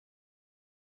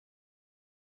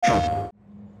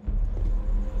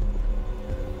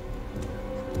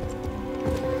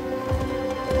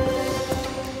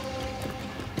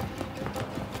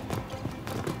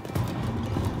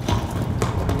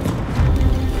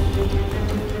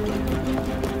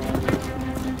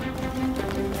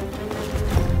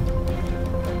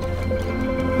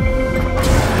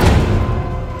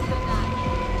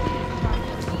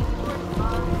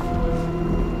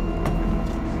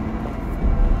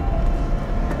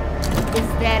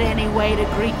Way to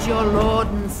greet your Lord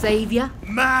and Savior?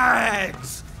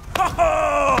 Mags! They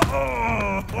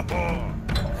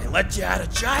let you out of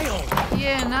jail.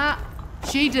 Yeah, nah.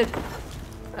 She did.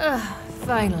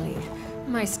 Finally.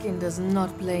 My skin does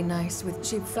not play nice with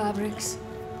cheap fabrics.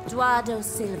 Duardo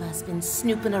Silva's been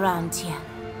snooping around here.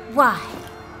 Why?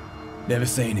 Never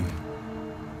seen him.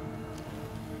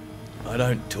 I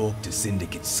don't talk to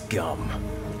Syndicate scum.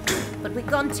 But we're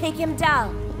gonna take him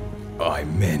down. I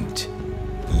meant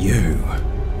you.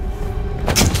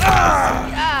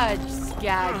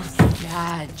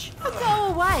 Skadge.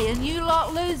 Go away and you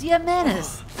lot lose your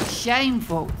manners.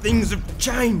 Shameful. Things have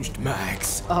changed,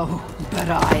 Max. Oh, but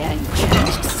I ain't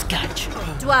changed, Skadge.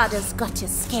 Duardo's got you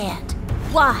scared.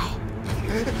 Why?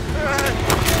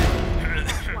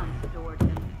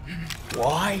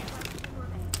 Why?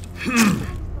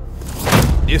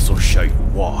 This'll show you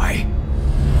why.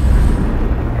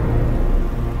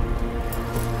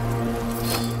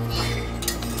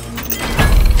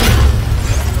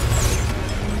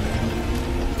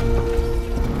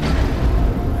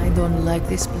 I don't like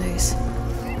this place.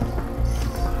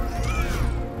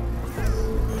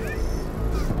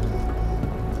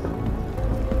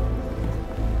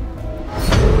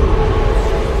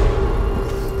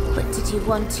 What did you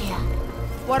want here?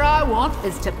 What I want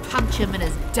is to punch him in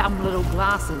his dumb little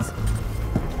glasses.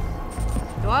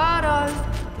 Duardo,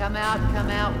 come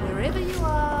out, wherever you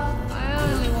are. I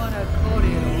only want a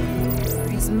cordial.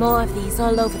 There's more of these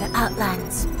all over the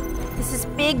Outlands. This is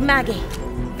Big Maggie.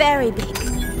 Very big.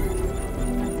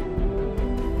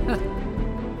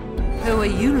 Who are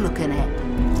you looking at?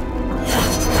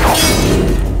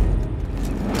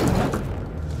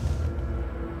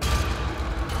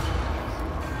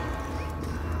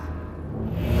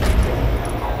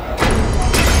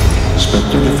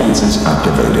 Spectre defenses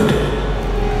activated.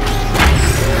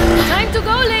 Time to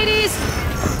go, ladies!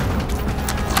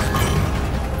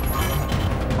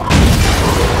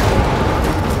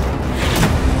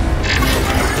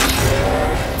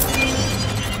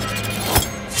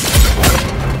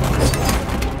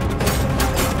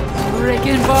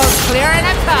 Wrecking ball's clearing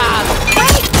a car.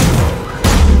 Wait!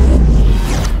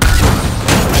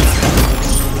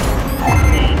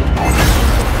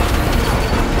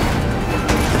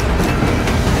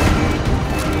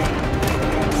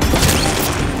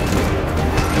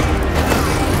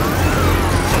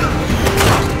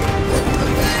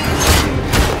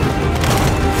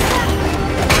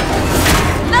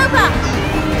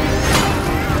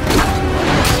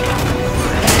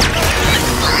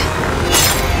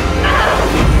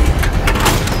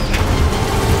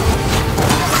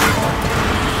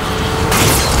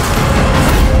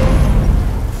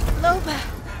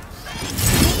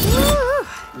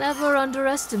 Never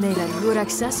underestimate a good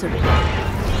accessory.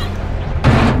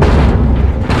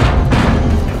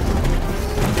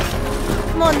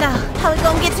 Come on now. How we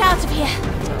gonna get out of here?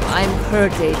 I'm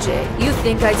hurt, AJ. You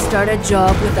think I'd start a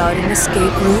job without an escape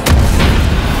route?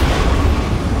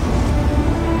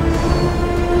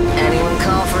 Anyone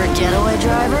call for a getaway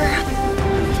driver?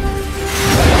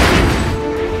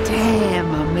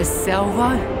 Damn, Miss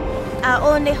Salvo. Our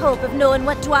only hope of knowing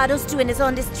what Duardo's doing is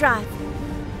on this drive.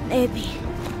 Maybe.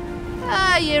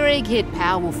 Ah, your egghead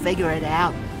pal will figure it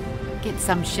out. Get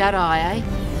some shut-eye, eh?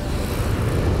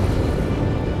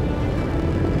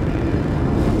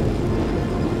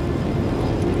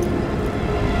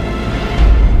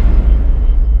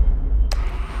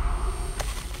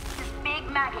 Big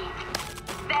Maggie.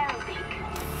 Very big.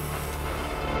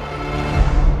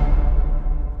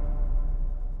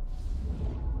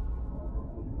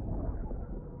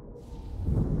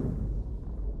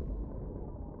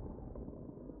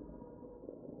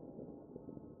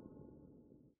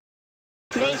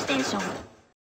 PlayStation